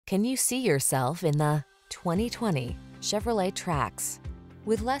Can you see yourself in the 2020 Chevrolet Trax?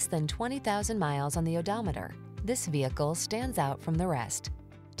 With less than 20,000 miles on the odometer, this vehicle stands out from the rest.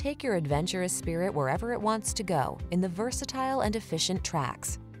 Take your adventurous spirit wherever it wants to go in the versatile and efficient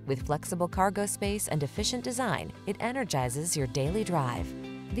Trax. With flexible cargo space and efficient design, it energizes your daily drive.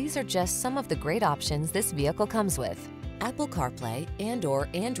 These are just some of the great options this vehicle comes with: Apple CarPlay and/or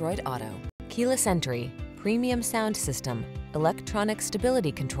Android Auto, keyless entry, premium sound system, electronic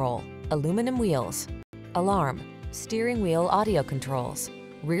stability control, aluminum wheels, alarm, steering wheel audio controls,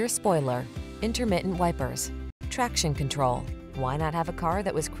 rear spoiler, intermittent wipers, traction control. Why not have a car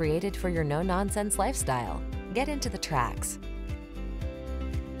that was created for your no-nonsense lifestyle? Get into the Trax.